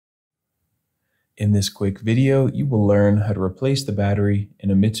In this quick video, you will learn how to replace the battery in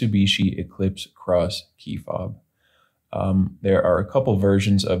a Mitsubishi Eclipse Cross key fob. There are a couple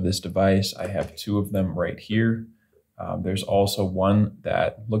versions of this device. I have two of them right here. There's also one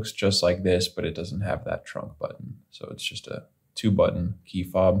that looks just like this, but it doesn't have that trunk button. So it's just a 2-button key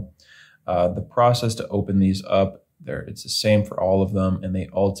fob. The process to open these up, it's the same for all of them, and they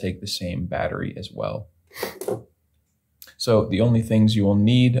all take the same battery as well. So the only things you will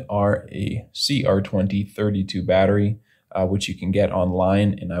need are a CR2032 battery, which you can get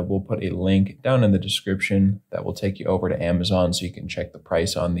online, and I will put a link down in the description that will take you over to Amazon so you can check the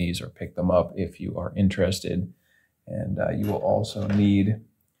price on these or pick them up if you are interested. And you will also need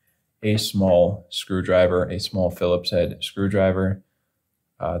a small screwdriver, a small Phillips head screwdriver,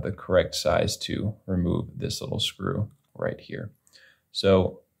 the correct size to remove this little screw right here.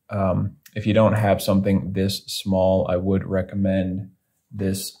 So if you don't have something this small, I would recommend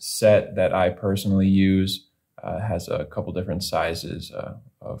this set that I personally use. Has a couple different sizes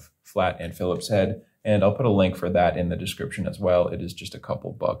of flat and Phillips head, and I'll put a link for that in the description as well. It is just a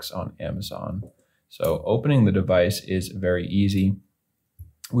couple bucks on Amazon. So opening the device is very easy.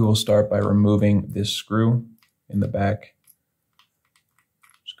 We will start by removing this screw in the back.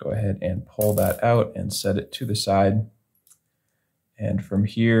 Just go ahead and pull that out and set it to the side. And from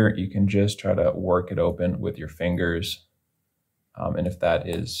here, you can just try to work it open with your fingers. And if that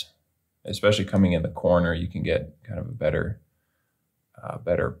is, especially coming in the corner, you can get kind of a better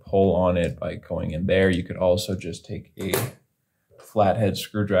pull on it by going in there. You could also just take a flathead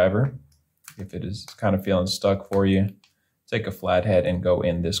screwdriver. If it is kind of feeling stuck for you, take a flathead and go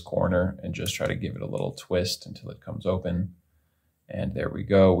in this corner and just try to give it a little twist until it comes open. And there we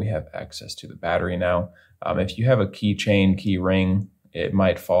go. We have access to the battery now. If you have a keychain, key ring, it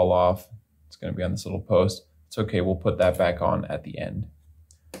might fall off. It's going to be on this little post. It's okay. We'll put that back on at the end.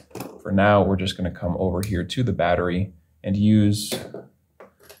 For now, we're just going to come over here to the battery and you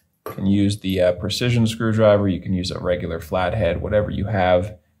can use the precision screwdriver. You can use a regular flathead, whatever you have.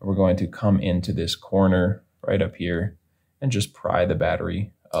 And we're going to come into this corner right up here and just pry the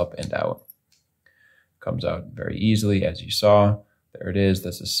battery up and out. Comes out very easily, as you saw. There it is.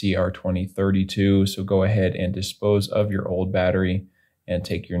 That's a CR2032. So go ahead and dispose of your old battery and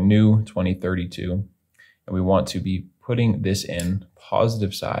take your new 2032. And we want to be putting this in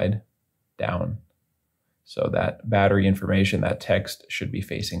positive side down. So that battery information, that text should be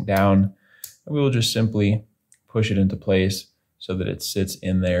facing down. And we will just simply push it into place so that it sits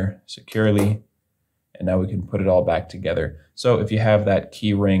in there securely. And now we can put it all back together. So if you have that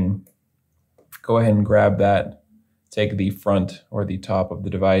key ring, go ahead and grab that. Take the front or the top of the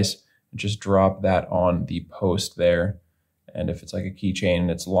device and just drop that on the post there. And if it's like a keychain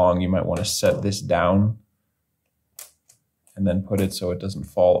and it's long, you might want to set this down and then put it so it doesn't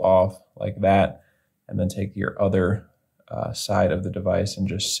fall off like that. And then take your other side of the device and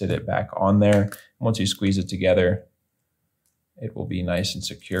just sit it back on there. And once you squeeze it together, it will be nice and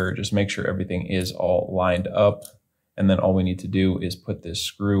secure. Just make sure everything is all lined up. And then all we need to do is put this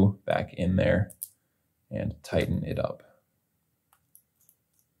screw back in there and tighten it up.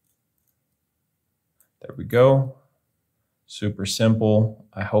 There we go. Super simple.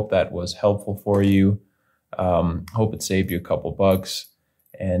 I hope that was helpful for you. Hope it saved you a couple bucks.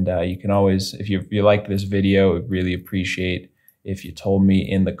 And you can always, if you liked this video, I'd really appreciate if you told me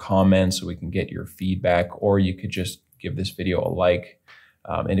in the comments so we can get your feedback, or you could just give this video a like.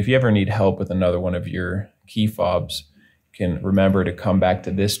 And if you ever need help with another one of your key fobs, you can remember to come back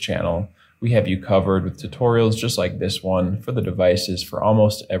to this channel. We have you covered with tutorials just like this one for the devices for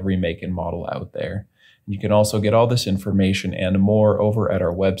almost every make and model out there. You can also get all this information and more over at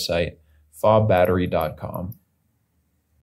our website, FobBattery.com.